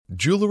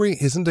Jewelry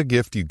isn't a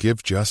gift you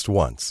give just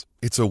once.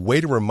 It's a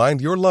way to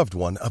remind your loved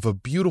one of a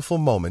beautiful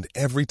moment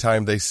every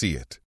time they see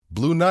it.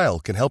 Blue Nile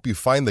can help you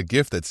find the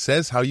gift that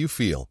says how you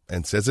feel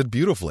and says it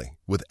beautifully,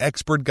 with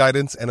expert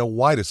guidance and a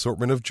wide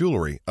assortment of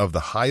jewelry of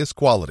the highest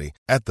quality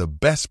at the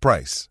best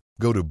price.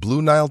 Go to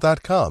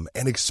BlueNile.com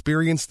and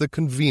experience the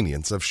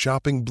convenience of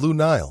shopping Blue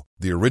Nile,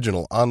 the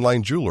original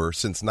online jeweler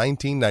since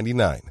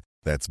 1999.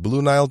 That's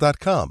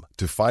BlueNile.com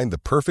to find the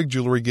perfect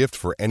jewelry gift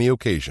for any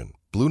occasion.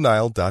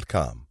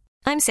 BlueNile.com.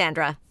 I'm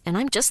Sandra, and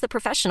I'm just the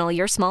professional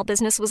your small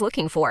business was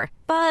looking for.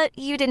 But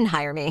you didn't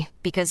hire me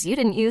because you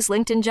didn't use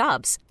LinkedIn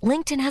Jobs.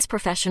 LinkedIn has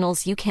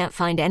professionals you can't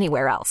find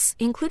anywhere else,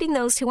 including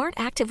those who aren't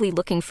actively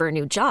looking for a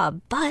new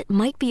job, but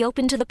might be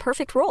open to the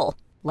perfect role,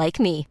 like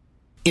me.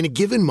 In a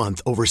given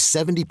month, over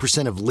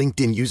 70% of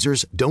LinkedIn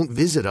users don't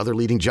visit other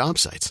leading job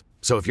sites.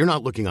 So if you're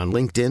not looking on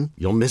LinkedIn,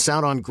 you'll miss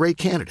out on great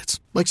candidates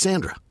like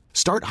Sandra.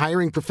 Start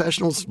hiring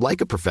professionals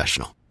like a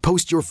professional.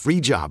 Post your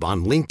free job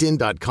on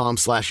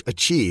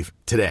linkedin.com/achieve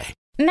today.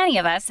 Many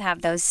of us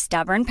have those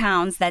stubborn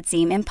pounds that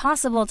seem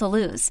impossible to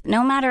lose,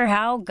 no matter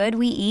how good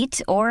we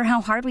eat or how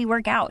hard we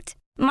work out.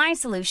 My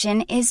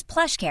solution is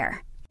PlushCare.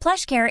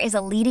 PlushCare is a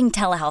leading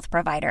telehealth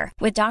provider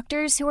with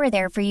doctors who are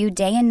there for you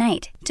day and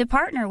night to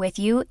partner with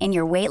you in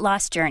your weight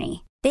loss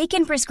journey. They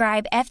can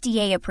prescribe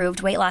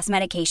FDA-approved weight loss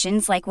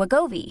medications like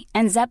Wegovy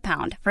and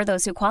Zepbound for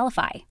those who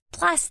qualify.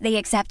 Plus, they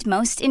accept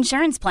most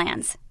insurance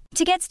plans.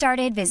 To get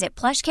started, visit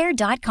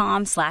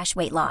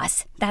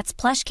plushcare.com/weightloss. That's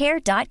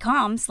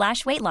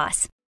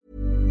plushcare.com/weightloss.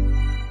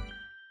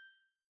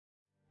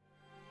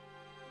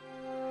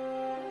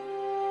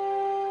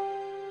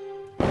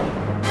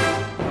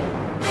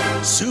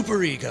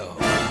 Super Ego.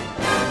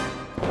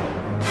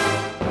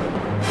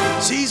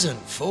 Season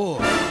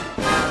 4.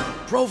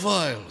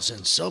 Profiles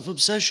and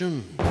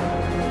Self-Obsession.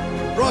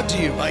 Brought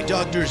to you by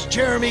Doctors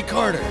Jeremy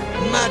Carter,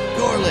 Matt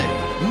Gorley,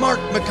 Mark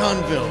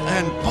McConville,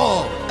 and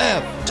Paul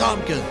F.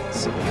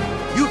 Tompkins.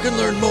 You can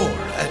learn more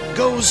at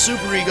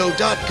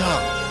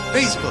GoSuperEgo.com,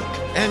 Facebook,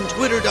 and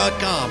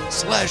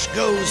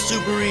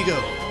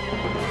Twitter.com/GoSuperEgo.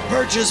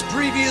 Purchase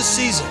previous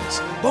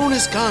seasons,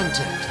 bonus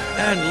content,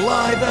 and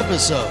live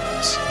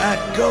episodes at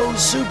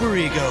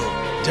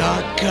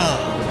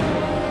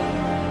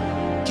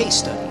GoSuperEgo.com. Case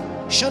study: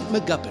 Shunt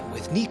McGuppin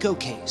with Nico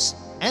Case,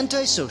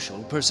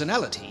 antisocial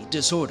personality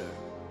disorder.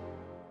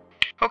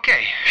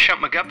 Okay,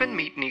 Shunt McGuppin,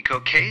 meet Nico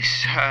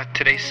Case.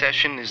 Today's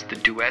session is the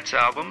Duets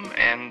album,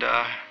 and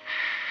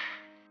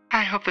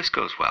I hope this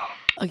goes well.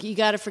 Okay, you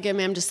gotta forgive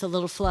me, I'm just a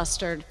little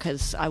flustered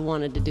because I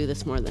wanted to do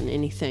this more than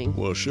anything.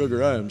 Well,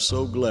 sugar, I am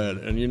so glad.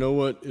 And you know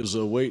what is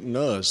awaiting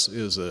us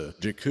is a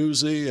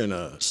jacuzzi and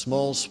a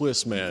small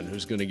Swiss man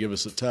who's going to give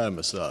us a Thai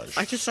massage.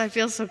 I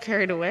feel so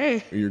carried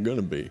away. You're going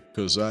to be,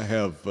 because I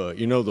have,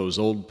 you know those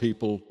old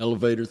people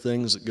elevator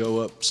things that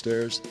go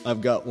upstairs?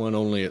 I've got one,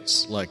 only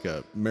it's like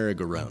a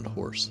merry-go-round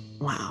horse.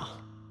 Wow.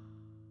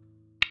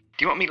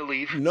 Do you want me to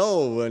leave?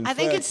 No, I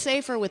think it's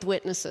safer with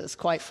witnesses,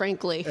 quite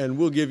frankly. And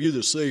we'll give you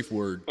the safe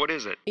word. What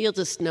is it? You'll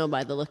just know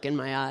by the look in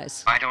my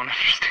eyes. I don't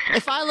understand.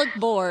 If I look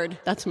bored,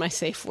 that's my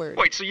safe word.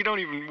 Wait, so you don't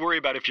even worry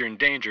about if you're in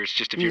danger, it's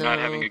just if you're not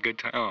having a good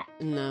time? Oh.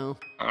 No.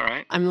 All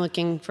right. I'm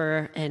looking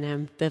for an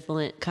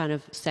ambivalent, kind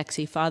of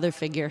sexy father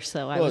figure,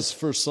 so That's the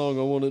first song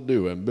I want to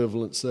do,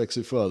 ambivalent,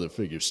 sexy father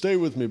figure. Stay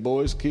with me,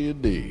 boys, key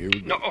of D. Here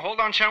we go. No, hold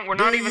on, Shunt, we're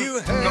not even... Do you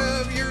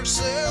have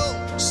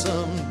yourself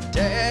some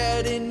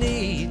daddy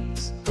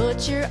needs?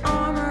 Put your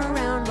arm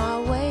around my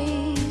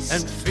waist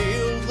And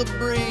feel the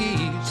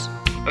breeze.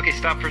 Okay,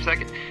 stop for a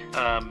second.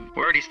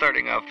 We're already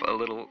starting off a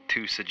little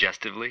too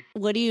suggestively.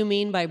 What do you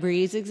mean by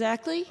breeze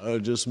exactly? I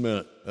just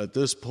meant, at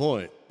this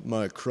point,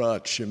 my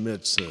crotch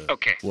emits a...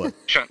 Okay, What?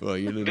 Shunt, Well,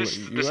 you didn't. this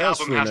You asked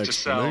album for an has to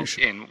sell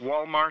explanation. in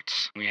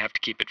Walmarts. We have to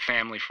keep it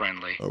family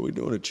friendly. Are we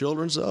doing a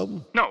children's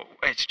album? No,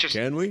 it's just...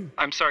 Can we?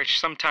 I'm sorry,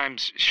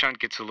 sometimes Shunt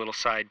gets a little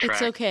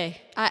sidetracked. It's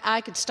okay. I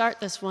could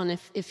start this one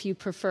if you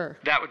prefer.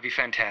 That would be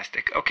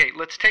fantastic. Okay,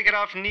 let's take it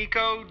off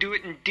Nico, do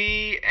it in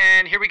D,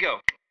 and here we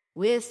go.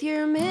 With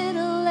your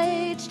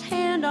middle-aged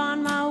hand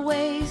on my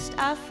waist,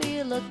 I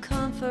feel a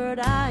comfort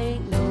I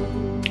ain't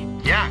known.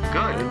 Yeah,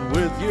 good. And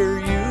with your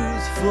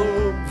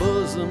youthful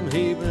bosom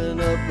heaving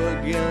up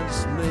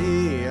against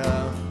me,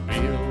 I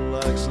feel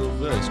like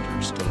Sylvester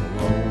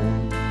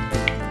Stallone.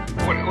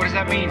 What does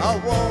that mean? I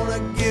wanna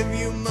give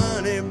you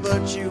money,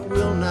 but you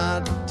will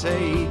not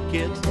take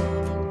it.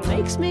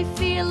 Makes me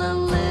feel a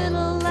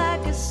little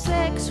like a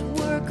sex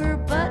worker,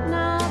 but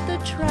not the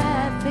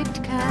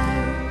trafficked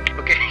kind.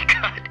 Okay,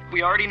 God,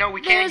 we already know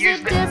we can't There's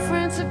use a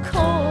difference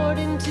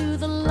according to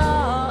the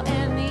law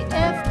and the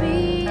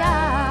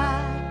FBI.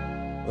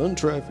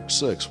 Untrafficked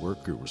Sex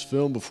Worker was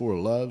filmed before a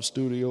live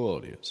studio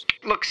audience.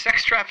 Look,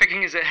 sex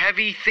trafficking is a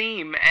heavy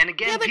theme, and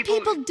again, Yeah, but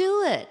people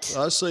do it.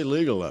 I say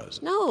legalize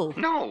it. No.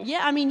 No.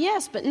 Yeah, I mean,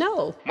 yes, but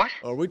no. What?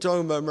 Are we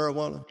talking about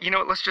marijuana? You know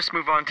what, let's just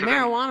move on to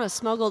Marijuana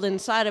smuggled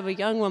inside of a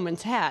young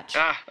woman's hatch.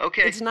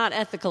 Okay. It's not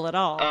ethical at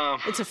all.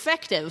 It's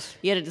effective,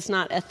 yet it is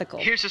not ethical.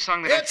 Here's a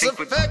song that It's I think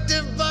would...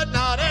 effective, but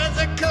not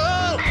ethical.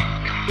 God.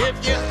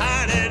 If you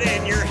hide it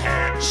in your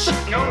hatch.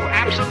 No,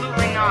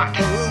 absolutely not.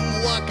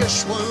 Boom, waka,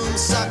 swoon,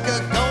 sucker,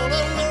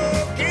 gonna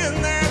look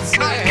in that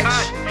Cut.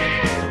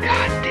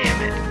 God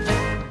damn it.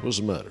 What's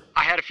the matter?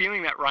 I had a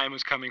feeling that rhyme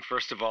was coming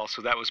first of all,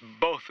 so that was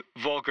both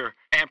vulgar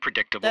and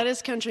predictable. That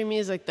is country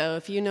music, though.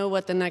 If you know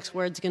what the next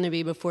word's going to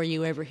be before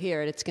you ever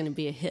hear it, it's going to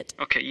be a hit.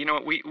 Okay, you know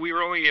what? We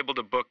were only able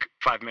to book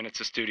 5 minutes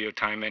of studio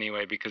time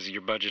anyway because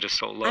your budget is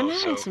so low. I'm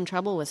having some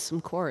trouble with some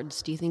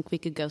chords. Do you think we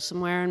could go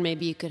somewhere and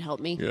maybe you could help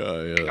me?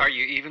 Yeah. Are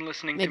you even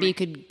listening Maybe to me? you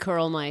could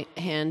curl my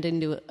hand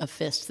into a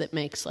fist that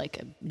makes like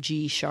a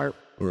G sharp.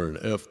 Or an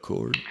F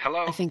chord.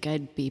 Hello? I think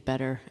I'd be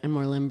better and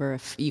more limber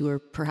if you were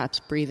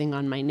perhaps breathing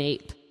on my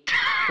nape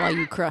while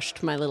you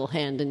crushed my little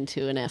hand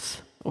into an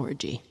F or a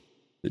G.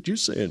 Did you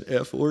say an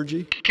F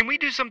orgy? Can we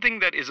do something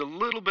that is a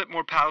little bit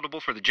more palatable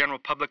for the general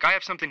public? I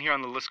have something here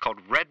on the list called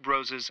Red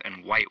Roses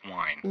and White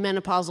Wine.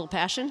 Menopausal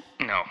passion?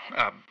 No.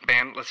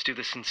 Band, let's do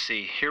this in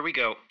C. Here we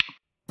go.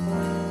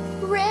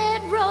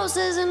 Red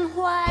roses and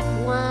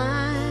white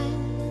wine.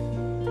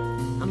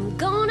 I'm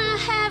gonna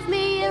have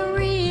me a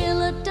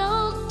real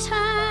adult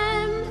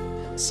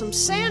time. Some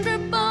Sandra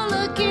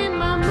Bullock in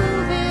my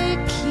movie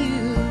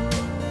queue.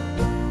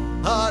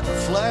 Hot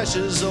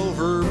flashes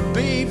over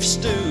beef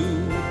stew.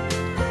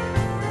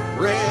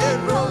 Red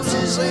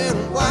roses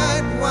and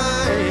white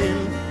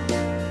wine.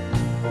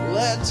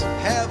 Let's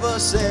have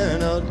us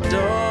an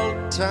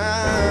adult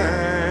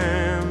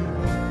time.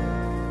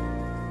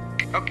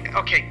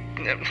 Okay.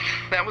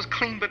 That was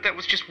clean, but that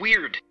was just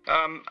weird.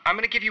 I'm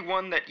gonna give you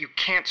one that you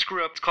can't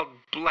screw up. It's called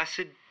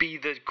Blessed Be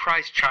the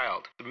Christ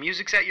Child. The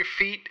music's at your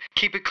feet.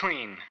 Keep it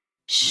clean.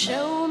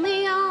 Show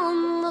me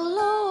on the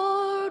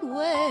Lord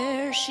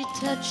where she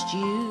touched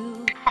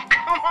you. Oh,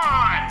 come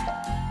on!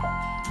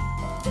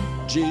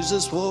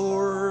 Jesus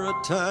wore a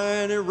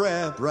tiny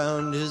wrap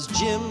round his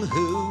Jim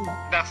Who.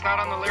 That's not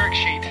on the lyric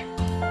sheet.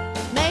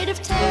 Made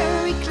of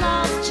terry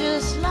cloth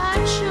just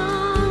like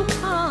Sean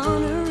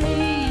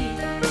Connery.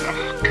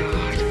 Oh,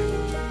 God.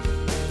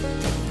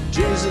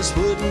 Jesus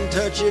wouldn't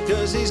touch you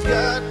 'cause he's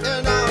got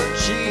an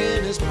Archie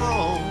in his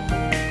palm.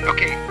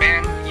 Okay,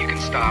 man, you can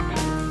stop.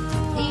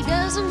 He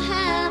doesn't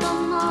have a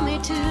mommy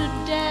to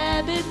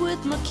dab it with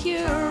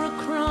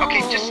mercurochrome.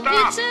 Okay, just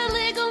stop. It's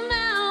illegal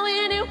now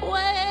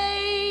anyway.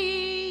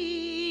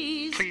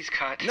 Please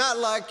cut. Not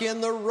like in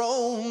the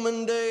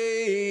Roman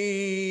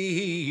days.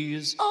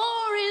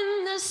 Or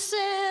in the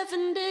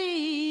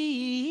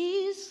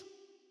 70s.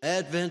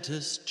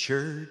 Adventist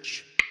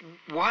church.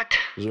 What?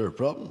 Is there a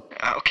problem?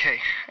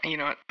 Okay, you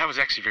know what? That was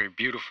actually very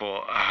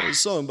beautiful. A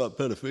song about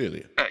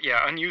pedophilia.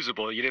 Yeah,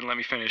 unusable. You didn't let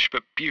me finish,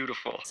 but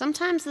beautiful.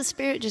 Sometimes the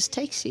spirit just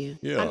takes you.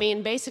 Yeah. I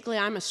mean, basically,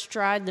 I'm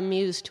astride the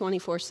muse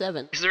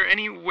 24/7. Is there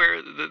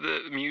anywhere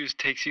the muse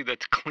takes you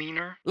that's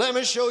cleaner? Let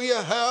me show you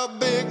how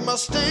big my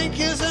stink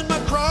is in my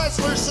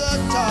Chrysler set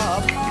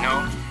top.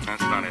 No,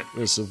 that's not it.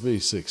 It's a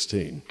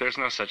V16. There's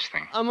no such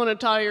thing. I'm gonna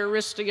tie your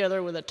wrists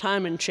together with a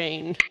timing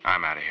chain.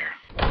 I'm out of here.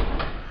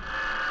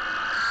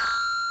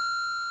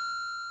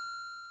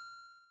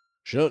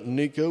 Shunt and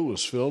Nico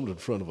was filmed in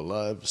front of a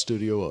live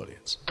studio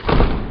audience.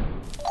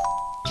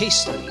 Case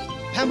study: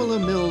 Pamela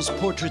Mills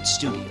Portrait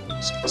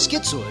Studios.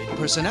 Schizoid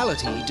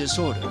personality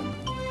disorder.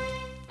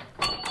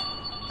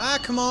 Hi,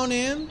 come on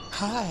in.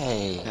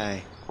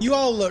 Hi. You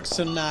all look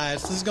so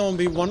nice. This is going to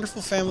be a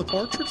wonderful family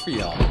portrait for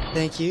y'all.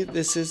 Thank you.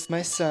 This is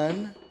my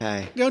son.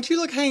 Hi. Don't you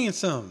look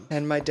handsome?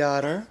 And my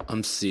daughter.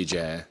 I'm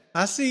CJ.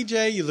 Hi,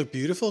 CJ. You look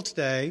beautiful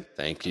today.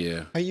 Thank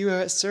you. Are you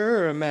a sir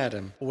or a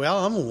madam?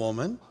 Well, I'm a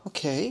woman.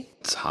 Okay.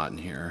 It's hot in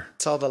here.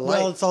 It's all the light.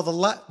 Well, it's all the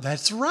light.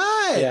 That's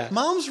right. Yeah.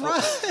 Mom's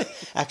right.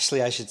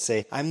 Actually, I should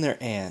say I'm their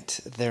aunt.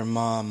 Their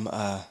mom,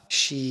 well,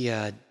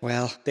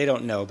 they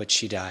don't know, but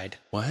she died.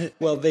 What?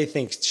 Well, they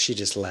think she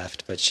just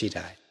left, but she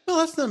died. Well,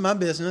 that's none of my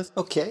business.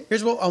 Okay.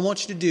 Here's what I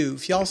want you to do.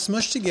 If y'all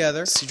smush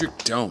together. Cedric,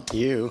 don't.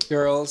 You.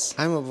 Girls.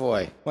 I'm a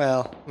boy.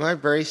 Well, My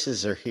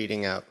braces are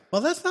heating up.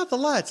 Well, that's not the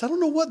lights. I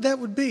don't know what that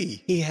would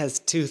be. he has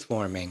tooth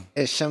warming.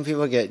 If some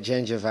people get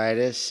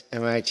gingivitis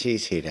and my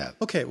teeth heat up.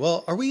 Okay,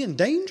 well, are we in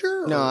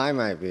danger? No, I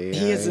might be.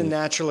 He has a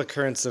natural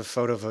occurrence of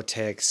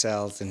photovoltaic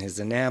cells in his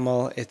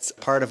enamel. It's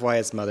part of why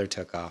his mother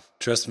took off.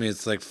 Trust me,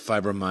 it's like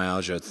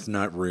fibromyalgia. It's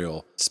not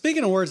real.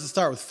 Speaking of words that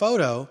start with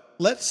photo,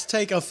 let's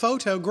take a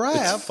photograph.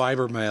 It's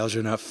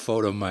fibromyalgia, not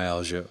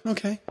photomyalgia.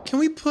 Okay. Can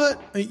we put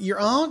your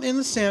aunt in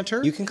the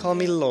center? You can call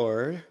me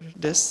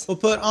Lourdes. We'll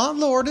put Aunt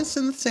Lourdes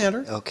in the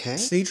center. Okay.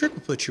 Cedric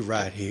will put you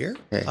right here.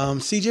 Okay.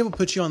 CJ will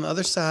put you on the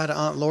other side of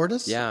Aunt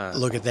Lourdes. Yeah.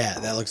 Look at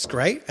that. That looks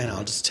great. And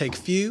I'll just take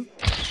a few.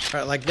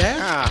 Right, like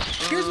that.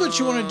 Here's what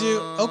you want to do.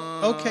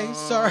 Oh, okay.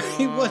 Sorry.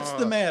 What's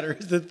the matter?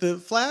 Is it the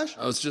flash?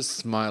 I was just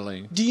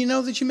smiling. Do you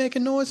know that you make a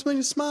noise when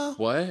you smile?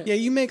 What? Yeah,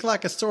 you make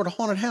like a sort of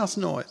haunted house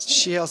noise.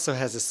 She also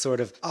has a sort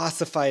of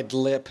ossified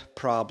lip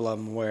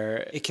problem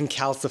where it can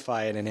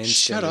calcify in an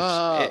instant. Shut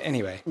up.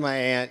 Anyway. My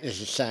aunt is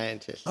a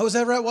scientist. Oh, is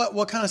that right?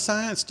 What kind of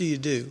science do you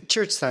do?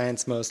 Church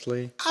science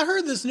mostly. I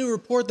heard this new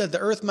report that the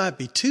Earth might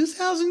be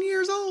 2,000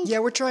 years old. Yeah,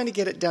 we're trying to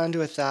get it down to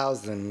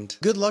 1,000.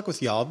 Good luck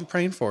with y'all. I'll be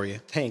praying for you.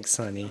 Thanks,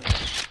 honey.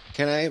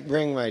 Can I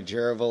bring my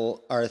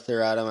gerbil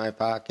Arthur out of my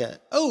pocket?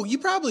 Oh, you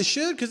probably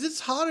should, because it's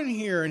hot in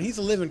here and he's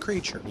a living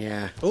creature.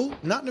 Yeah. Oh,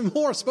 not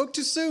anymore. Spoke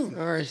too soon.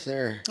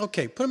 Arthur.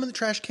 Okay, put him in the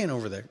trash can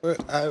over there.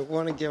 I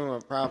want to give him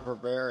a proper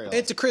burial.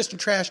 It's a Christian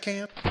trash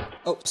can.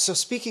 Oh, so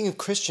speaking of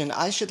Christian,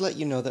 I should let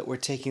you know that we're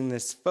taking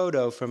this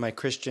photo for my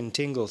Christian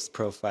Tingles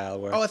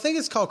profile. Where Oh, I think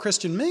it's called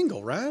Christian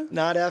Mingle, right?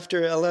 Not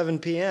after 11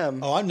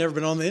 p.m. Oh, I've never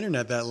been on the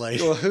internet that late.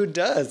 Well, who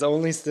does?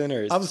 Only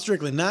sinners. I was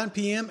strictly 9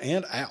 p.m.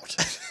 and out.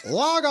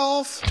 Log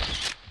off.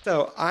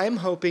 So I'm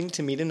hoping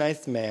to meet a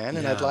nice man,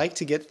 and I'd like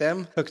to get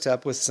them hooked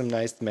up with some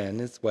nice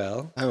men as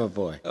well. I'm a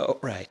boy. Oh,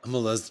 right. I'm a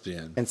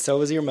lesbian. And so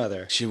was your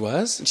mother. She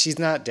was? She's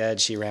not dead.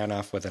 She ran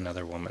off with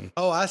another woman.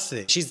 Oh, I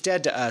see. She's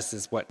dead to us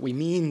is what we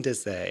mean to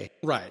say.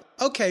 Right.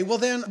 Okay, well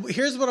then,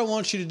 here's what I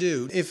want you to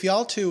do. If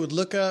y'all two would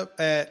look up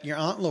at your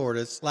Aunt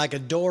Lourdes, like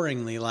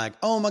adoringly, like,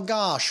 oh my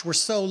gosh, we're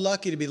so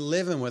lucky to be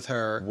living with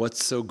her.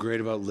 What's so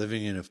great about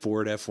living in a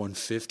Ford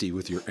F-150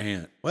 with your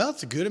aunt? Well,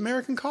 it's a good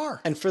American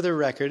car. And for the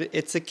record,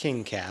 it's a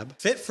king cab.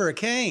 Fit for a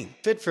king.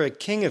 Fit for a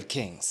king of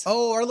kings.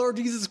 Oh, our Lord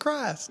Jesus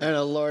Christ. And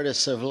a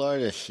Lourdes of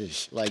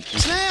Lourdeses like you.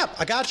 Snap!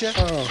 I got you.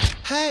 Oh.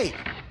 Hey,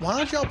 why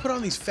don't y'all put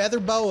on these feather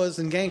boas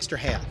and gangster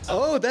hats?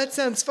 Oh, that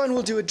sounds fun.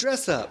 We'll do a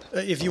dress up.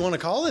 If you want to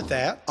call it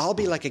that. I'll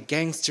be like a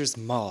gangster's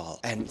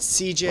mall. And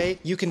CJ,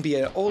 you can be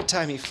an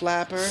old-timey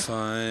flapper.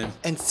 Fine.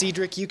 And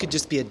Cedric, you could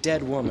just be a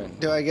dead woman.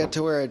 Do I get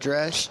to wear a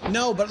dress?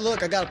 No, but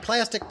look, I got a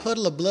plastic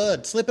puddle of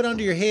blood. Slip it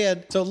under your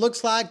head so it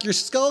looks like your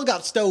skull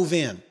got stove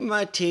in.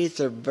 My teeth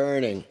are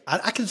burning.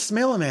 I can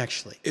smell them,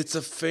 actually. It's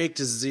a fake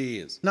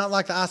disease. Not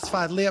like the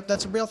ossified lip.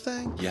 That's a real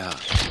thing? Yeah.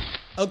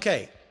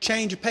 Okay,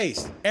 change of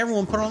pace.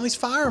 Everyone put on these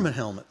fireman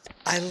helmets.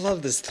 I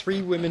love this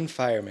 3 women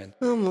firemen.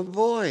 I'm a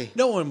boy.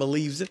 No one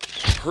believes it.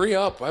 Hurry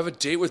up. I have a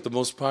date with the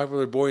most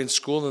popular boy in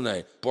school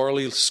tonight,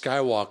 Barley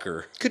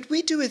Skywalker. Could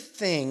we do a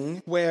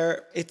thing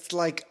where it's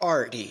like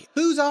arty?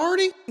 Who's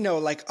Artie? No,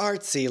 like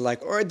artsy,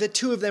 like, or the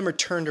two of them are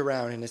turned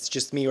around and it's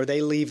just me, or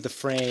they leave the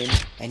frame,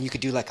 and you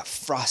could do like a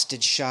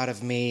frosted shot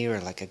of me or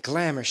like a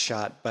glamour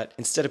shot, but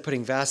instead of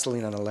putting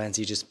Vaseline on the lens,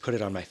 you just put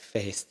it on my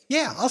face.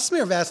 Yeah, I'll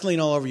smear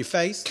Vaseline all over your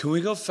face. Can we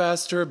go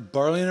faster?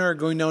 Barley and I are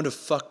going down to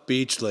Fuck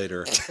Beach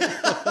later.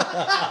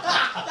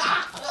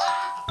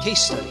 Case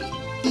study: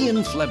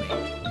 Ian Fleming,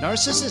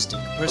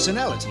 narcissistic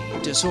personality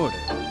disorder.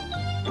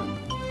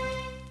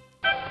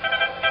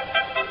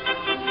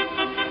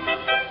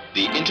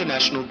 The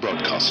International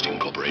Broadcasting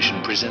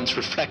Corporation presents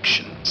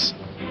Reflections.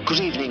 Good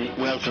evening,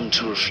 welcome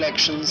to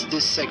Reflections.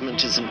 This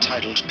segment is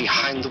entitled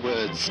Behind the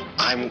Words.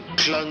 I'm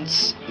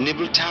Clance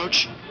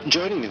Nibbletown.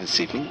 Joining me this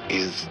evening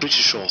is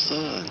British author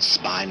and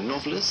spy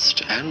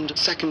novelist and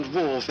Second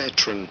War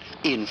veteran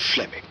Ian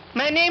Fleming.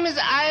 My name is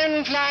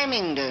Ian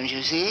Fleming, don't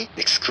you see?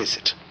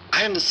 Exquisite.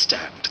 I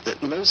understand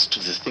that most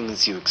of the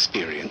things you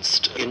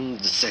experienced in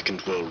the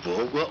Second World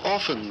War were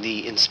often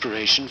the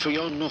inspiration for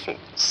your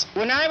novels.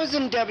 When I was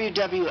in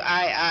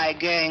WWII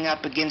going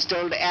up against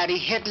old Addy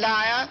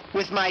Hitler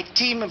with my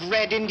team of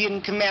Red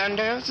Indian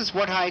commandos, is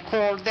what I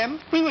called them,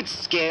 we would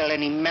scale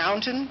any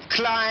mountain,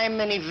 climb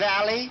any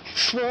valley,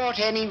 thwart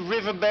any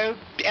riverboat,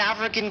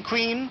 African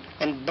queen,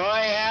 and boy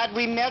had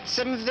we met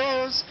some of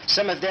those.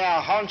 Some of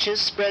their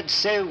haunches spread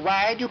so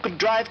wide you could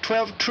drive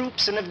 12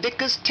 troops in a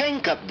Vickers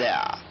tank up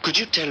there. Could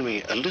you tell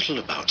me a little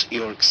about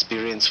your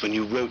experience when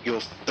you wrote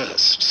your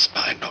first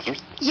spy novel?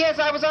 Yes,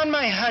 I was on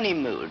my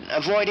honeymoon,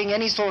 avoiding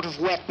any sort of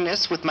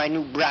wetness with my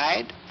new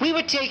bride. We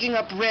were taking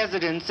up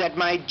residence at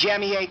my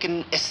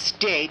Jamaican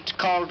estate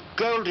called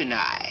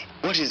Goldeneye.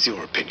 What is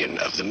your opinion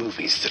of the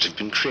movies that have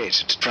been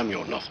created from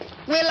your novel?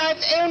 Well,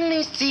 I've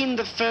only seen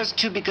the first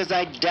 2 because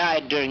I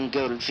died during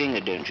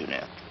Goldfinger, don't you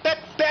know? But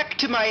back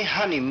to my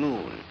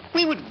honeymoon.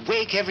 We would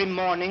wake every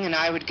morning and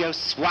I would go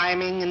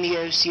swimming in the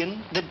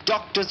ocean. The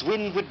doctor's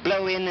wind would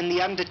blow in and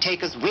the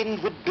undertaker's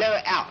wind would blow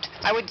out.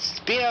 I would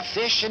spear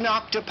fish and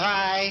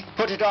octopi,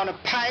 put it on a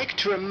pike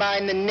to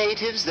remind the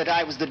natives that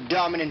I was the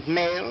dominant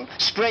male,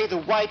 spray the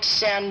white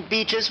sand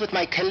beaches with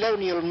my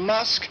colonial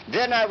musk.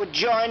 Then I would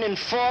join in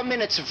 4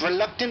 minutes of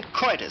reluctant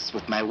coitus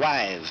with my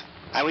wife.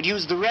 I would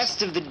use the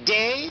rest of the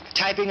day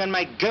typing on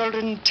my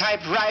golden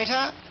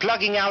typewriter,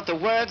 plugging out the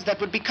words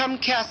that would become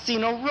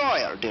Casino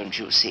Royale, don't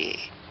you see?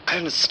 I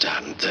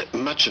understand that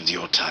much of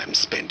your time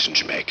spent in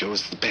Jamaica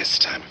was the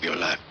best time of your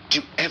life.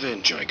 Do you ever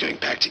enjoy going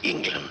back to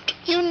England?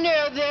 You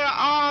know, there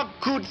are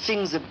good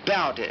things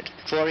about it.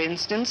 For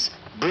instance,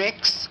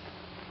 bricks.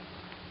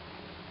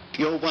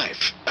 Your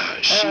wife,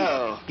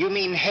 Oh, you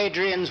mean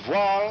Hadrian's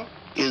Wall?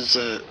 Is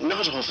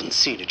not often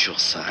seen at your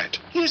side.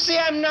 You see,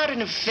 I'm not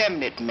an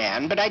effeminate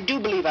man, but I do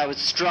believe I was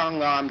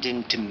strong-armed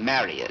into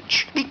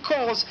marriage.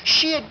 Because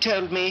she had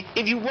told me,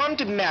 if you want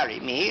to marry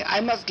me, I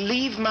must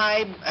leave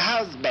my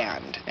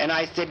husband. And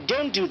I said,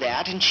 don't do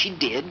that, and she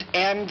did.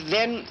 And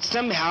then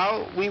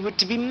somehow we were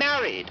to be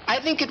married. I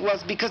think it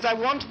was because I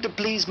wanted to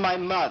please my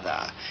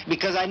mother,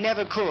 because I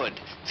never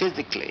could,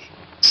 physically.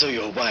 So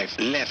your wife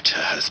left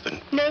her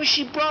husband? No,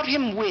 she brought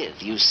him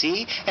with, you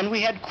see, and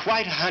we had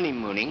quite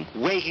honeymooning,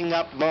 waking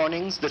up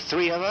mornings, the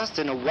three of us,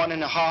 in a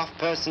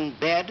 1.5-person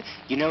bed.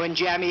 You know, in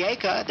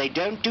Jamaica, they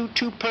don't do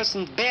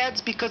 2-person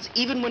beds because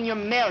even when you're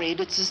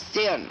married, it's a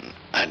sin.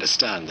 I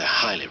understand they're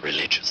highly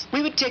religious.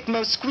 We would take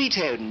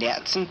mosquito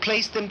nets and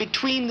place them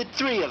between the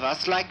three of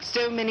us like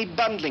so many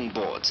bundling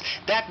boards.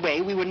 That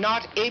way, we were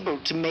not able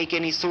to make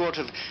any sort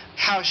of,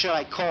 how shall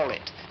I call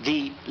it,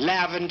 the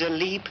lavender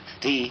leap,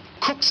 the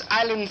Cook's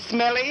Island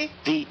smelly,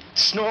 the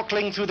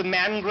snorkeling through the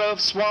mangrove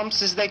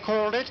swamps, as they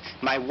called it.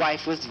 My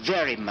wife was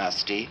very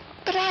musty.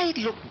 But I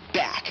look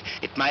back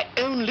at my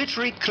own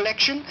literary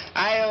collection.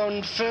 I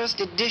owned first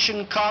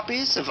edition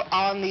copies of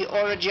On the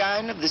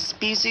Origin of the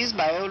Species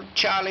by old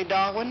Charlie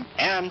Darwin,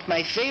 and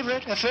my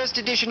favorite, a first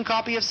edition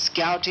copy of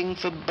Scouting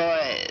for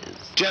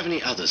Boys. Do you have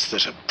any others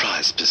that are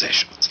prized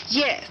possessions?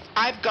 Yes,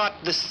 I've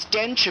got The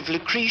Stench of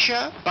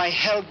Lucretia by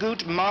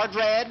Helgut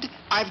Mardrad.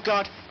 I've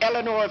got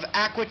Eleanor of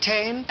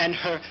Aquitaine and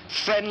Her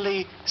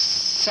Friendly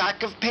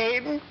Sack of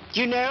Pain.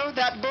 You know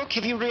that book?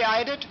 Have you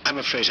read it? I'm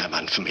afraid I'm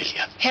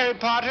unfamiliar. Harry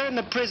Potter and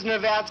the Prisoner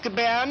of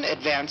Azkaban,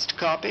 advanced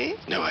copy.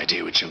 No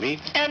idea what you mean.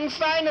 And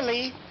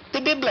finally,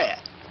 the Biblia.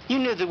 You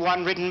know the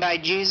one written by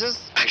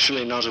Jesus?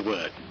 Actually, not a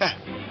word.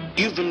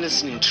 You've been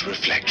listening to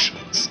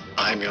Reflections.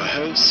 I'm your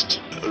host,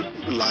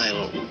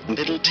 Lyle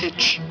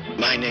Middletitch.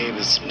 My name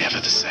is never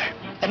the same.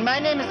 And my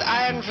name is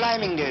Iron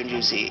Flaming, don't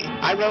you see?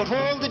 I wrote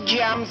all the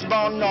James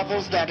Bond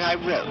novels that I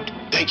wrote.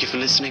 Thank you for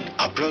listening.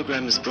 Our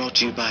program is brought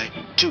to you by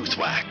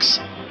Toothwax.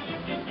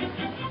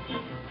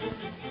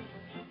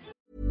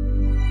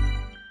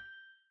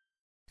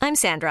 I'm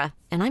Sandra,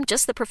 and I'm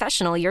just the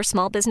professional your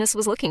small business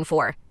was looking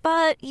for.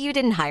 But you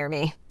didn't hire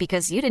me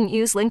because you didn't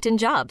use LinkedIn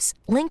Jobs.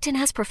 LinkedIn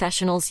has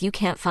professionals you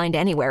can't find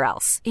anywhere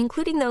else,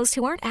 including those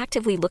who aren't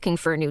actively looking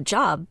for a new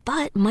job,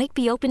 but might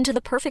be open to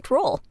the perfect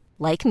role,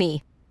 like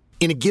me.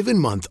 In a given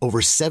month, over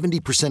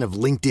 70% of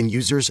LinkedIn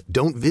users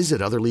don't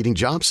visit other leading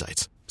job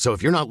sites. So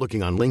if you're not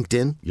looking on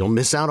LinkedIn, you'll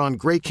miss out on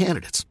great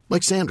candidates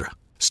like Sandra.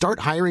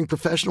 Start hiring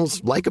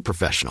professionals like a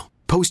professional.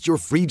 Post your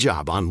free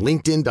job on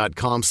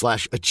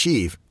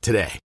linkedin.com/achieve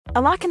today.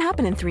 A lot can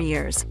happen in 3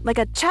 years, like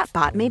a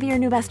chatbot may be your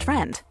new best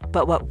friend.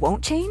 But what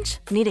won't change?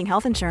 Needing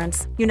health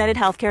insurance. United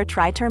Healthcare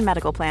Tri-Term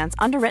Medical Plans,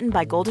 underwritten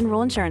by Golden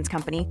Rule Insurance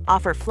Company,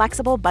 offer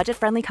flexible,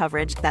 budget-friendly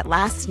coverage that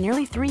lasts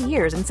nearly 3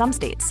 years in some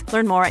states.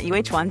 Learn more at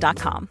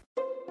uh1.com.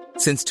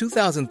 Since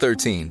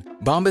 2013,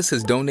 Bombas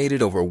has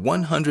donated over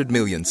 100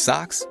 million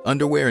socks,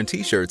 underwear, and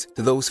T-shirts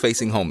to those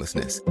facing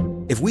homelessness.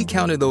 If we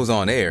counted those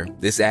on air,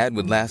 this ad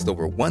would last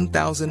over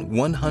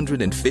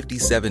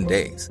 1,157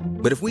 days.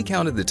 But if we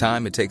counted the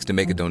time it takes to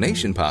make a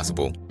donation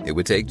possible, it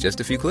would take just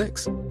a few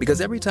clicks.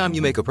 Because every time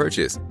you make a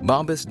purchase,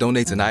 Bombas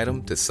donates an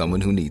item to someone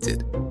who needs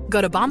it.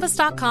 Go to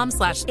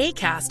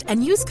bombas.com/ACAST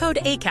and use code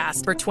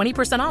ACAST for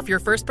 20% off your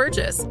first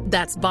purchase.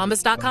 That's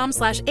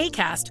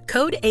bombas.com/ACAST,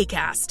 code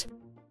ACAST.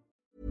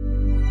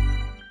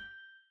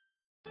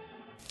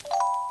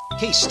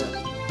 Case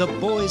study: The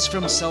Boys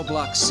from Cell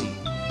Block C.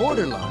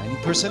 Borderline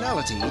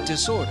personality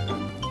disorder.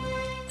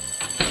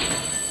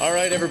 All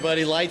right,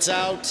 everybody, lights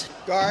out.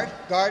 Guard,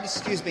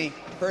 excuse me.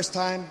 First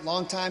time,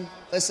 long time.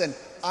 Listen,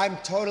 I'm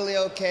totally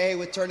okay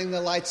with turning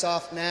the lights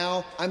off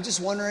now. I'm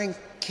just wondering,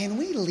 can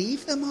we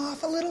leave them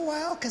off a little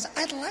while? Because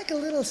I'd like a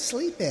little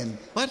sleep in.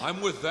 What? I'm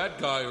with that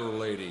guy or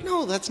lady.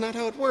 No, that's not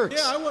how it works.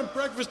 Yeah, I want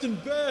breakfast in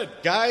bed.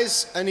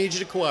 Guys, I need you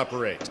to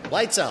cooperate.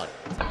 Lights out.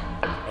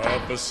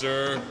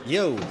 Officer.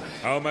 Yo.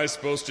 How am I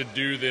supposed to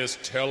do this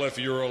tell if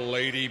you're a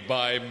lady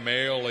by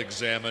mail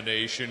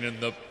examination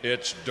in the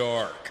pitch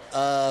dark?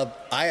 I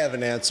have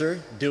an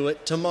answer. Do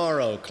it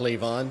tomorrow,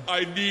 Cleavon.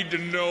 I need to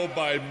know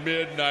by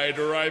midnight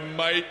or I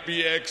might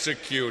be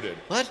executed.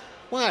 What?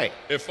 Why?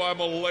 If I'm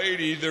a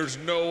lady, there's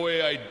no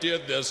way I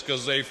did this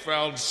because they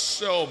found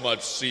so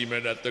much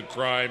semen at the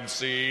crime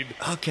scene.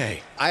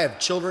 Okay. I have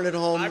children at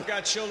home. I've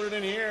got children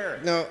in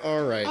here. No,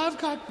 all right. I've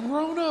got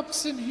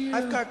grown-ups in here.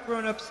 I've got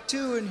grown-ups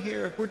too in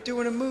here. We're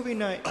doing a movie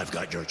night. I've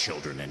got your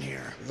children in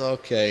here.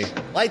 Okay.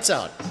 Lights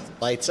out.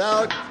 Lights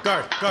out.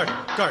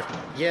 Guard.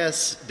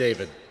 Yes,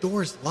 David.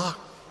 Door's locked.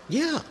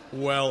 Yeah.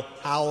 Well,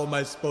 how am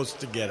I supposed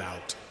to get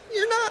out?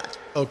 You're not.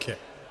 Okay.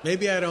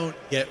 Maybe I don't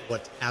get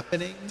what's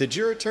happening. Did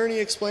your attorney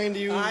explain to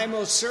you? I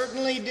most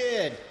certainly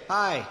did.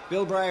 Hi,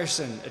 Bill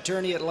Brierson,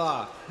 attorney at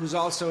law, who's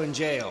also in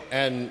jail.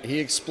 And he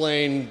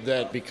explained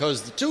that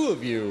because the two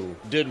of you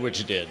did what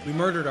you did. We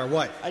murdered our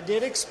wife. I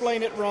did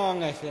explain it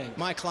wrong, I think.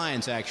 My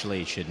clients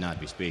actually should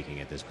not be speaking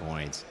at this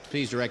point.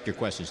 Please direct your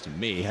questions to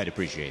me. I'd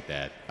appreciate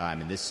that.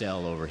 I'm in this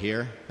cell over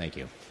here. Thank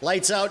you.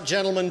 Lights out,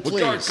 gentlemen,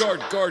 please.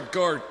 Guard,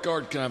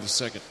 can I have a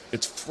second?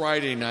 It's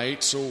Friday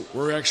night, so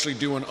we're actually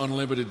doing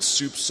unlimited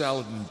soup,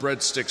 salad, and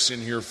breadsticks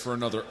in here for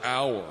another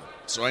hour.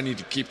 So I need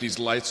to keep these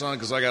lights on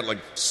because I got like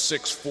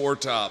 6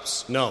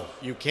 4-tops. No,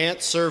 you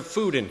can't serve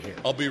food in here.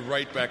 I'll be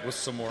right back with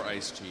some more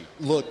iced tea.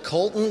 Look,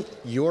 Colton,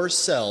 your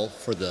cell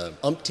for the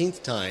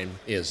umpteenth time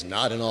is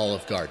not an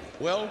Olive Garden.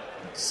 Well,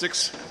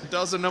 6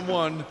 dozen of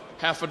one,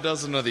 half a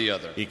dozen of the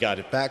other. You got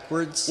it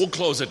backwards? We'll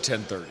close at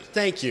 10:30.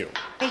 Thank you.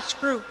 Hey,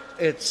 Screw,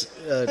 It's,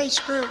 Hey,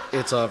 Screw.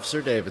 It's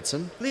Officer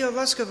Davidson. Leo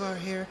Luscovar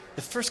here,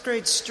 the first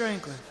grade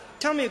strangler.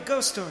 Tell me a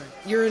ghost story.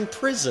 You're in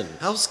prison.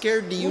 How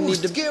scared do you need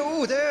to be?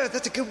 Ooh,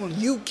 that's a good one.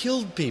 You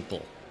killed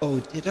people.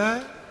 Oh, did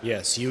I?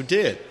 Yes, you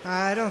did.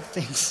 I don't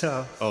think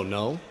so. Oh,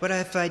 no? But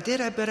if I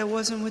did, I bet I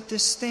wasn't with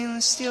this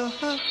stainless steel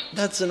hook.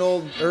 That's an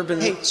old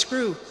urban... Hey,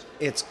 Screw.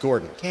 It's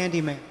Gordon.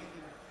 Candyman.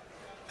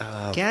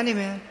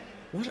 Candyman.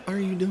 What are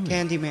you doing?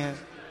 Candyman.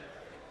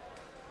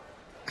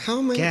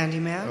 How many...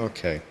 Candyman.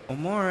 Okay.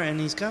 Omora, and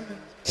he's coming.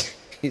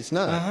 He's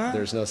not.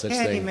 There's no such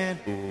thing. Candyman.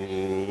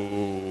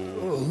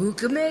 Who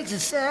can make the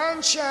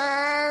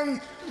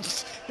sunshine?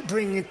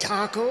 Bring a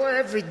taco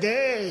every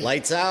day.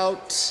 Lights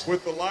out.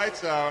 With the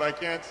lights out, I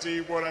can't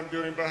see what I'm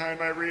doing behind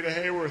my Rita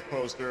Hayworth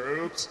poster.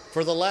 Oops.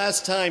 For the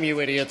last time,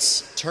 you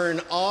idiots, turn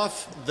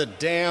off the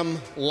damn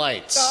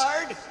lights.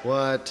 Guard.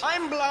 What?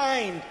 I'm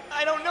blind.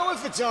 I don't know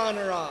if it's on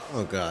or off.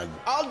 Oh, God.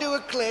 I'll do a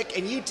click,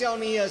 and you tell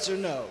me yes or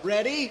no.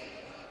 Ready?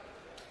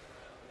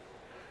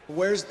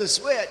 Where's the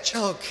switch?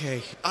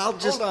 Okay, I'll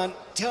just... Hold on.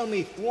 Tell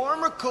me,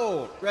 warm or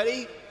cold?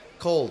 Ready?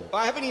 Cold.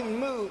 I haven't even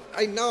moved.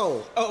 I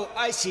know. Oh,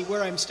 I see.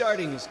 Where I'm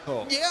starting is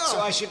cold. Yeah. So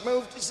I should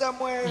move to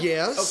somewhere?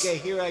 Yes. Okay,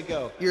 here I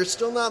go. You're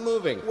still not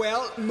moving.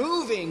 Well,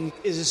 moving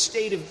is a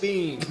state of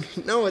being.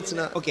 No, it's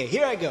not. Okay,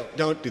 here I go.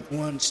 Don't do...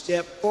 1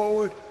 step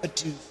forward, a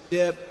 2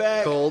 step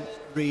back. Cold.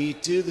 3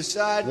 to the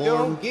side. Warm.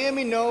 Don't give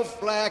me no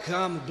flack.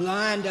 I'm a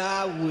blind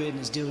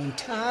eyewitness doing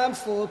time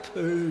for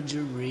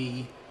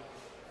perjury.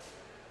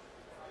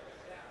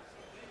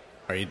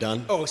 Are you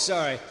done? Oh,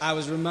 sorry. I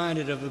was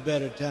reminded of a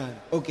better time.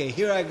 Okay,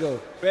 here I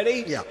go.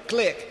 Ready? Yeah.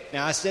 Click.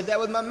 Now, I said that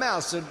with my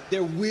mouth, so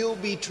there will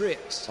be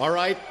tricks. All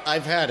right,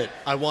 I've had it.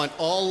 I want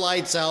all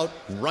lights out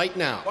right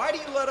now. Why do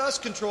you let us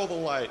control the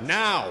light?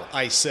 Now,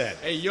 I said.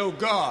 Hey, yo,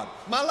 guard.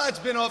 My light's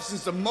been off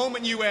since the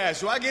moment you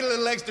asked. Do I get a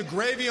little extra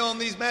gravy on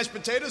these mashed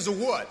potatoes or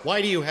what?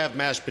 Why do you have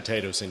mashed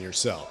potatoes in your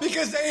cell?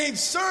 Because they ain't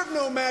served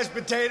no mashed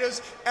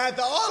potatoes at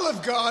the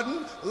Olive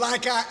Garden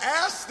like I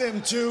asked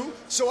them to,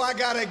 so I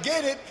gotta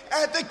get it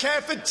at the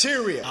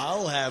cafeteria.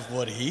 I'll have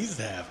what he's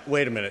having.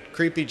 Wait a minute.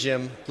 Creepy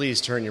Jim,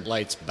 please turn your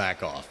lights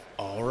back off.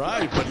 All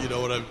right, but you know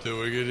what I'm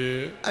doing in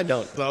here? I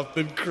don't.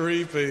 Something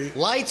creepy.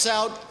 Lights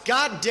out,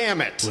 god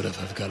damn it! What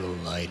if I've got a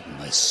light in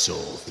my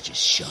soul that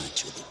just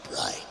shines really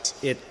bright?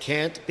 It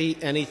can't be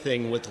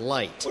anything with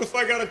light. What if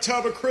I got a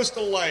tub of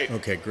crystal light?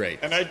 Okay, great.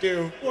 And I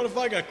do. What if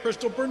I got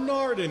Crystal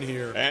Bernard in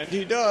here? And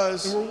he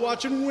does. And we're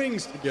watching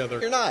Wings together.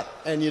 You're not,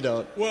 and you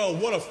don't. Well,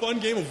 what a fun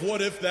game of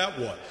what if that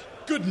was.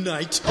 Good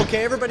night.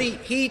 Okay, everybody,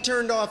 he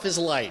turned off his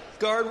light.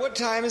 Guard, what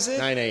time is it?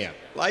 9 a.m.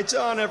 Lights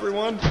on,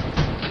 everyone.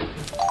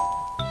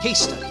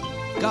 Case study: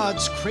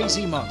 God's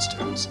Crazy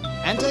Monsters.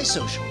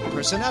 Antisocial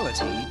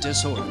Personality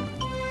Disorder.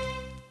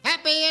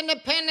 Happy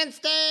Independence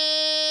Day!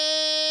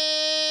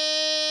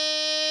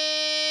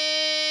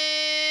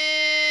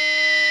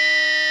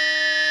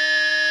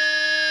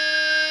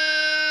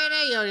 To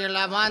you, your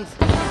loved ones.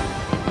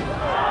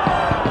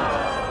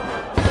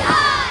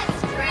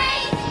 God's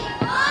Crazy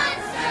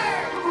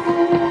Monsters!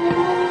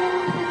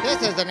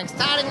 This is an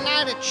exciting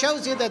night. It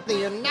shows you that the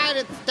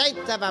United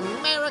States of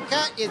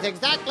America is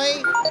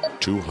exactly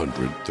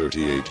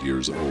 238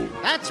 years old.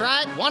 That's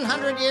right,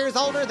 100 years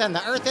older than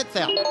the Earth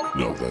itself.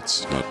 No,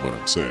 that's not what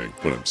I'm saying.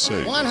 What I'm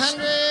saying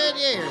 100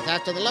 years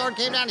after the Lord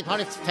came down, he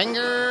pointed his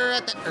finger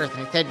at the Earth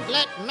and he said,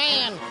 "Let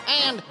man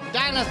and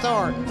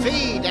dinosaur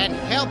feed and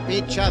help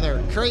each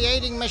other,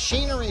 creating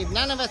machinery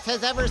none of us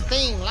has ever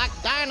seen, like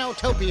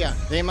Dinotopia,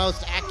 the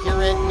most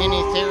accurate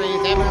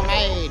miniseries ever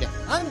made."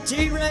 I'm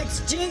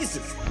T-Rex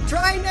Jesus.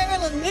 Try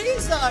nailing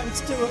these arms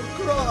to a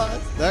cross.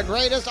 The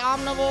greatest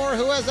omnivore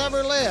who has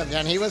ever lived,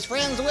 and he was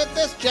friends with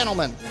this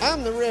gentleman.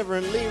 I'm the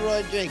Reverend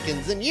Leroy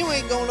Jenkins, and you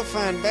ain't gonna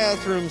find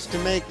bathrooms to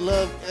make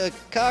love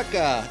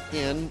caca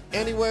in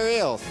anywhere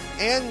else.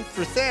 And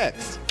for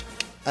sex.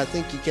 I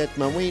think you catch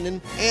my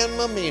weening and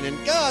my meaning.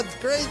 God's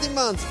Crazy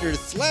Monsters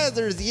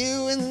slathers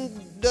you in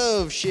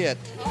dove shit.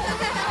 God's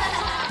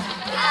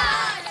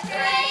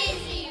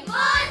Crazy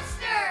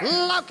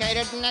Monsters!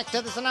 Located next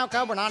to the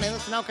Sunoco. We're not in the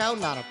Sunoco,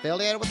 not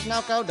affiliated with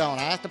Sunoco. Don't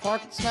ask to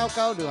park at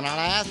Sunoco. Do not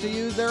ask to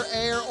use their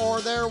air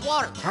or their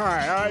water.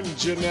 Hi, I'm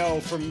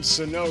Janelle from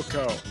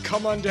Sunoco.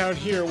 Come on down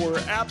here where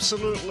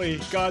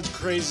absolutely God's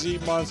Crazy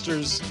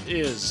Monsters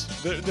is.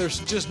 There's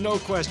just no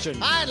question.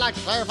 I'd like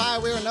to clarify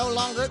we are no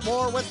longer at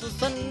war with the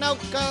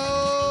Sunoco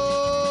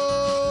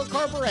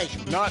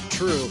Corporation. Not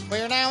true. We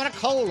are now in a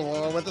cold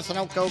war with the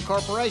Sunoco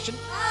Corporation.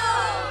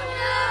 Oh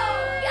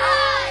no!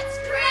 God's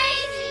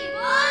Crazy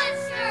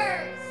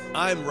Monsters!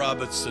 I'm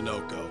Robert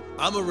Sunoco.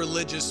 I'm a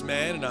religious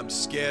man and I'm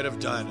scared of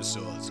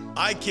dinosaurs.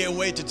 I can't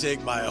wait to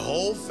take my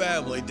whole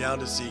family down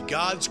to see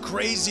God's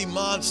Crazy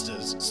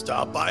Monsters.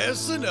 Stop by a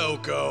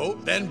Sunoco,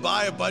 then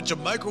buy a bunch of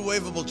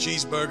microwavable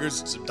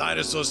cheeseburgers, some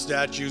dinosaur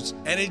statues,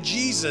 and a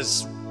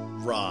Jesus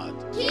rod.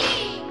 Keep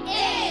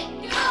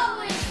it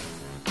going!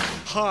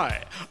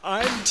 Hi,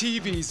 I'm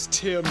TV's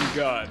Tim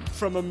Gunn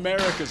from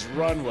America's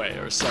Runway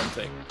or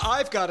something.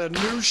 I've got a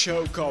new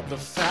show called The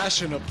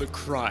Fashion of the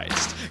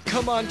Christ.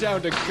 Come on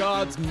down to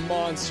God's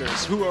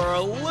monsters, who are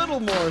a little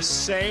more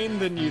sane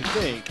than you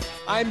think.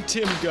 I'm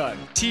Tim Gunn,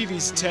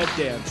 TV's Ted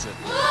Danson.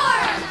 More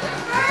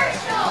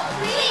commercial,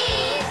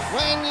 please!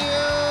 When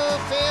you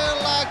feel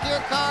like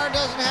your car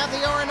doesn't have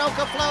the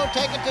Orinoco flow,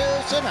 take it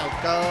to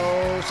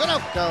Sunoco.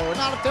 Sunoco,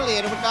 not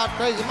affiliated with God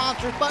Crazy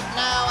Monsters, but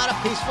now at a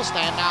peaceful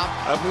standoff.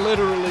 I'm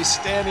literally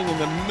standing in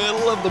the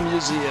middle of the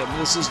museum.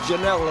 This is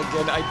Janelle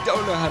again. I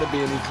don't know how to be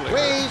any clearer.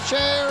 We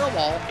share a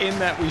wall. In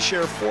that we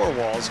share 4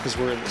 walls because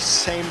we're in the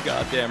same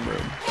goddamn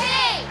room.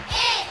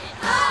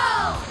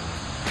 K-N-O!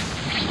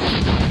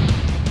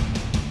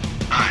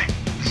 Hi,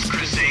 this is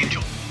Chris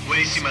Angel.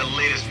 Wait to see my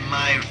latest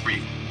mind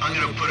freak. I'm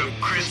gonna put a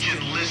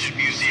Christian lizard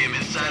museum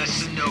inside of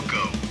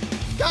Sunoco.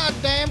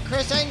 Goddamn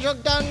Chris Angel,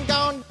 done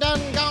gone.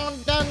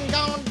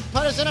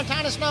 Put us in a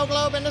tiny snow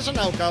globe into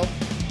Sunoco.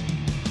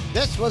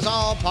 This was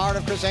all part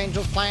of Chris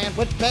Angel's plan,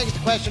 which begs the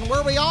question,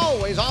 were we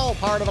always all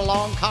part of a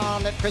long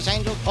con that Chris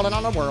Angel pulling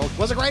on the world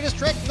was the greatest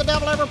trick the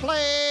devil ever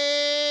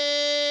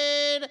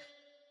played?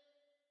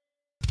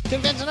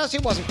 Convincing us he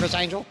wasn't Chris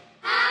Angel.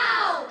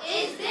 How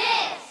is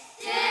this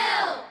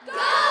still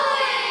going?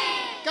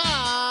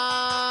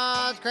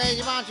 God's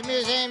Crazy Monster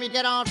Museum. You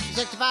get on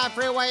 65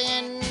 freeway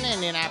in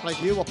Indianapolis.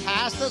 You will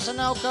pass the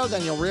Sunoco,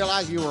 then you'll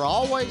realize you were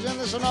always in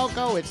the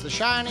Sunoco. It's the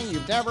shining.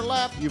 You've never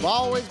left. You've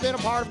always been a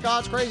part of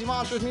God's Crazy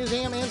Monsters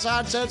Museum.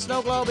 Inside said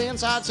snow globe,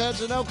 inside said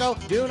Sunoco.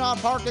 Do not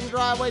park in the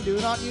driveway. Do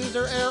not use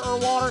their air or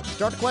water.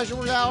 Start to question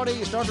reality.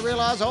 You start to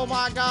realize, oh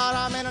my God,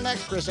 I'm in an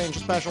next Chris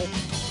Angel special.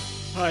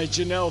 Hi,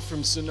 Janelle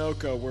from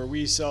Sunoco, where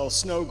we sell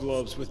snow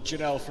globes with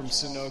Janelle from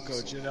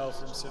Sunoco. Janelle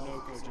from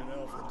Sunoco.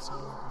 Janelle from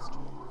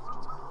Sunoco.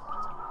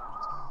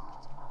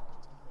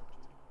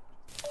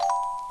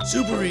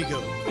 Super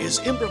Ego is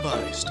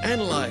improvised,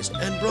 analyzed,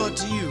 and brought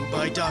to you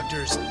by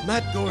doctors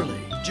Matt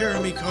Gorley,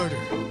 Jeremy Carter,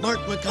 Mark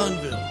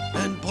McConville,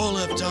 and Paul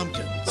F.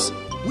 Tompkins.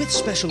 With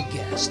special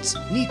guests,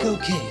 Nico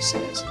Case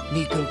as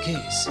Nico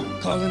Case,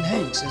 Colin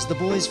Hanks as the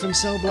boys from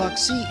Cell Block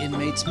C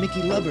inmates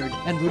Mickey Lubbard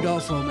and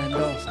Rudolfo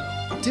Mandolfo,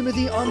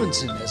 Timothy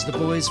Amundsen as the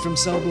boys from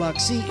Cell Block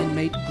C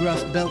inmate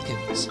Gruff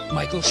Belkins,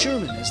 Michael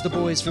Sherman as the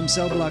boys from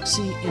Cell Block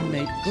C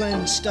inmate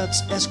Glenn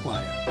Stutz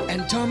Esquire,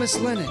 and Thomas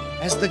Lennon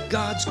as the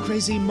God's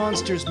Crazy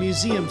Monsters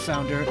Museum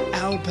founder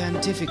Al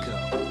Pantifico.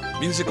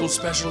 Musical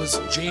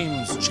specialist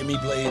James Jimmy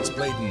Blades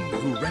Bladen,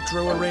 who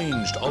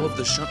retro-arranged all of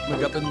the Shunt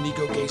McGuppin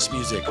Nico Case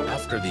music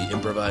after the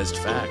improvised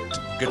fact.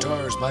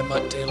 Guitars by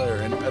Mutt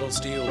Taylor and pedal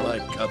steel by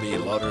Cubby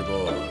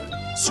Lauderboard.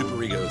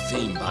 Super Ego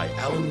theme by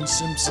Alan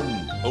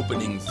Simpson.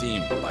 Opening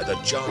theme by the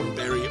John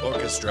Barry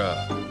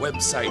Orchestra.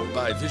 Website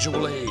by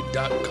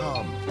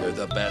visualaid.com. They're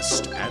the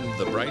best and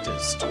the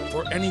brightest.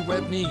 For any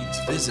web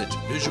needs, visit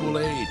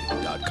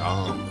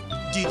visualaid.com.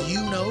 Did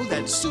you know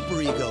that Super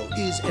Ego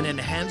is an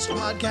enhanced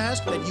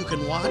podcast that you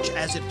can watch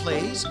as it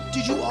plays?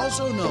 Did you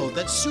also know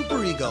that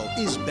Super Ego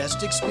is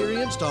best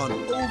experienced on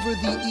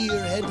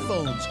over-the-ear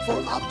headphones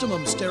for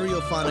optimum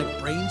stereophonic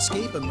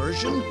brainscape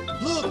immersion?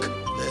 Look,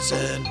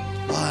 listen.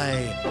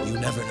 Why, you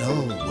never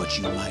know what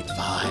you might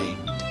find.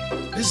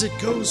 Visit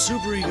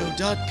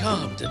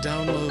GoSuperEgo.com to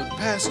download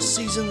past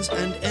seasons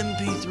and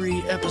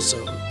MP3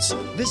 episodes.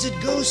 Visit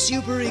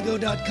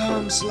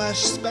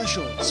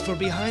GoSuperEgo.com/specials for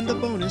behind the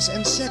bonus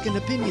and second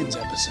opinions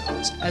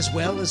episodes, as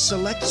well as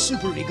select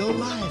Super Ego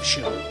live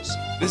shows.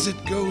 Visit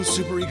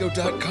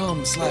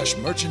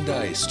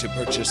GoSuperEgo.com/merchandise to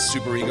purchase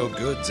Super Ego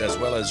goods, as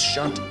well as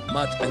Shunt,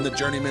 Mutt, and the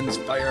Journeyman's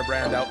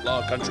Firebrand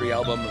Outlaw Country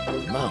album,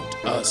 Mount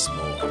Us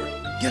More.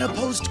 Get a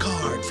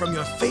postcard from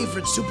your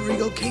favorite Super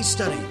Ego case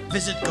study.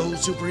 Visit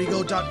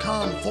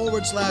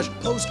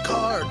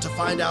GoSuperEgo.com/postcard to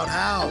find out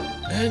how.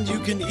 And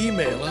you can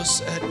email us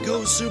at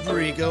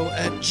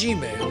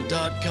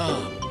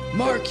GoSuperEgo@gmail.com.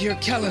 Mark your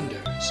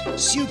calendars.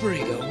 Super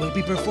Ego will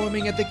be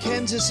performing at the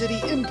Kansas City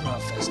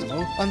Improv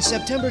Festival on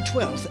September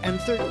 12th and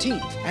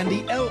 13th, and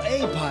the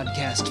LA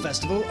Podcast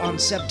Festival on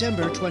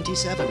September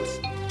 27th.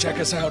 Check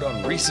us out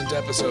on recent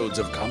episodes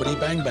of Comedy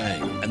Bang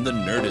Bang and the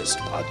Nerdist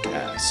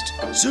Podcast.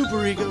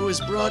 Super Ego is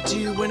brought to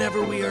you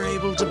whenever we are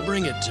able to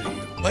bring it to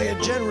you by a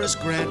generous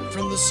grant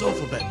from the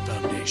Sofabet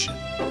Foundation.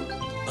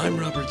 I'm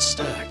Robert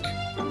Stack.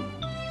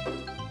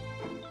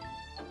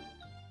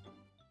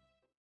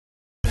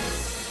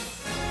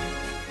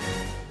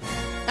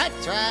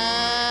 That's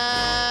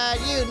right.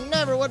 You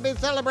never would be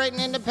celebrating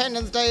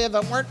Independence Day if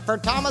it weren't for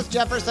Thomas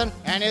Jefferson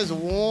and his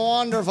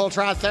wonderful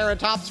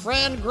Triceratops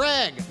friend,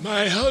 Greg.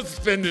 My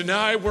husband and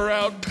I were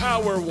out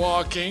power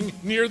walking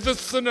near the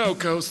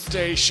Sunoco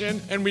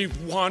station, and we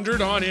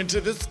wandered on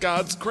into this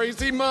God's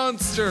Crazy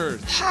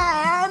Monsters.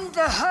 Hi, I'm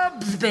the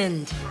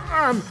husband.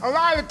 A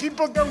lot of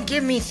people don't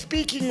give me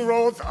speaking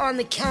roles on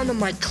account of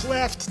my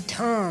cleft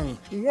tongue.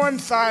 One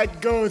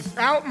side goes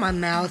out my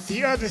mouth,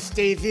 the other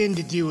stays in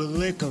to do a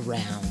lick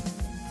around.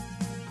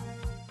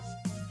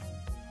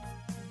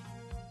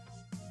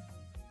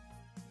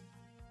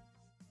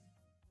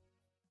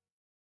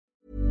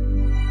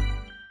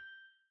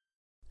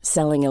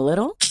 Selling a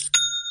little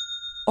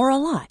or a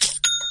lot?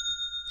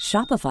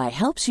 Shopify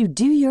helps you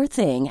do your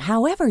thing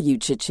however you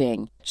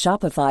cha-ching.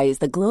 Shopify is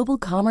the global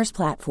commerce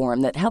platform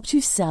that helps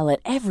you sell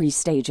at every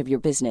stage of your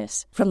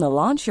business. From the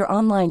launch your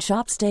online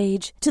shop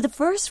stage to the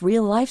first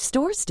real-life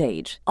store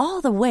stage,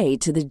 all the way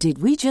to the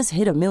did we just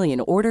hit a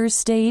million orders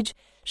stage.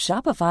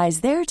 Shopify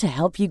is there to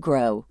help you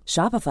grow.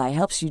 Shopify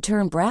helps you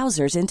turn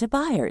browsers into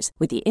buyers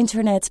with the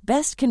internet's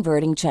best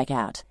converting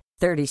checkout.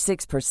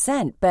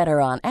 36%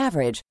 better on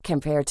average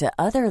compared to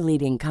other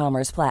leading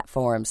commerce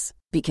platforms.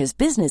 Because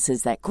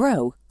businesses that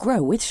grow,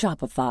 grow with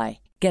Shopify.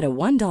 Get a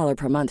 $1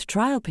 per month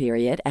trial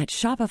period at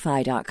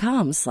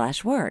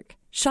shopify.com/work.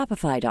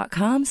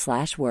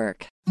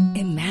 Shopify.com/work.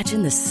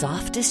 Imagine the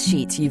softest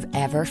sheets you've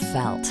ever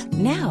felt.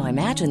 Now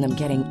imagine them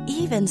getting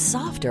even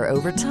softer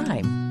over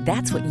time.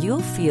 That's what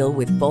you'll feel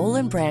with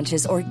Boll &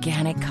 Branch's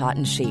organic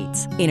cotton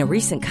sheets. In a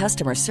recent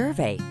customer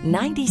survey,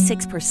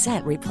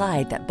 96%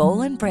 replied that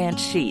Boll & Branch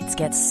sheets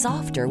get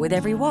softer with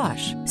every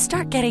wash.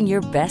 Start getting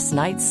your best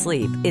night's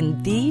sleep in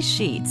these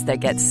sheets that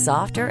get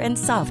softer and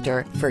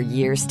softer for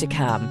years to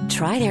come.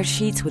 Try their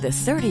sheets with a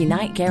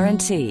 30-night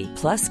guarantee.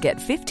 Plus, get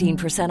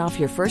 15% off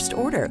your first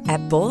order at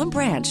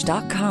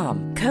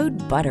BollandBranch.com. Code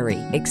BUTTERY.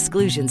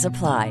 Exclusions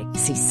apply.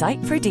 See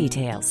site for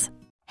details.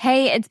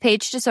 Hey, it's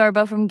Paige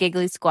DeSorbo from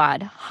Giggly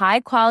Squad.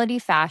 High quality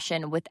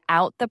fashion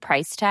without the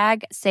price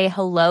tag. Say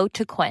hello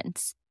to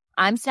Quince.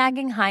 I'm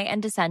snagging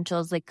high-end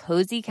essentials like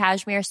cozy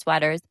cashmere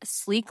sweaters,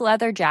 sleek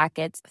leather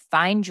jackets,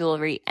 fine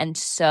jewelry, and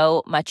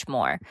so much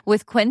more.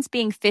 With Quince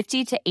being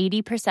 50 to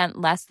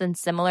 80% less than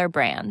similar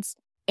brands.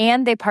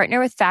 And they partner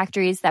with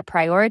factories that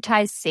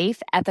prioritize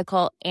safe,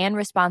 ethical, and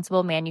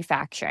responsible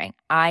manufacturing.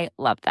 I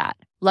love that.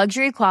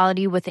 Luxury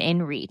quality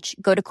within reach.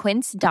 Go to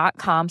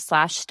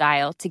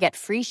quince.com/style to get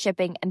free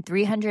shipping and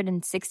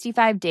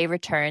 365-day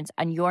returns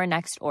on your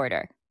next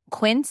order.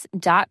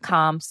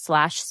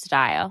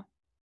 Quince.com/style.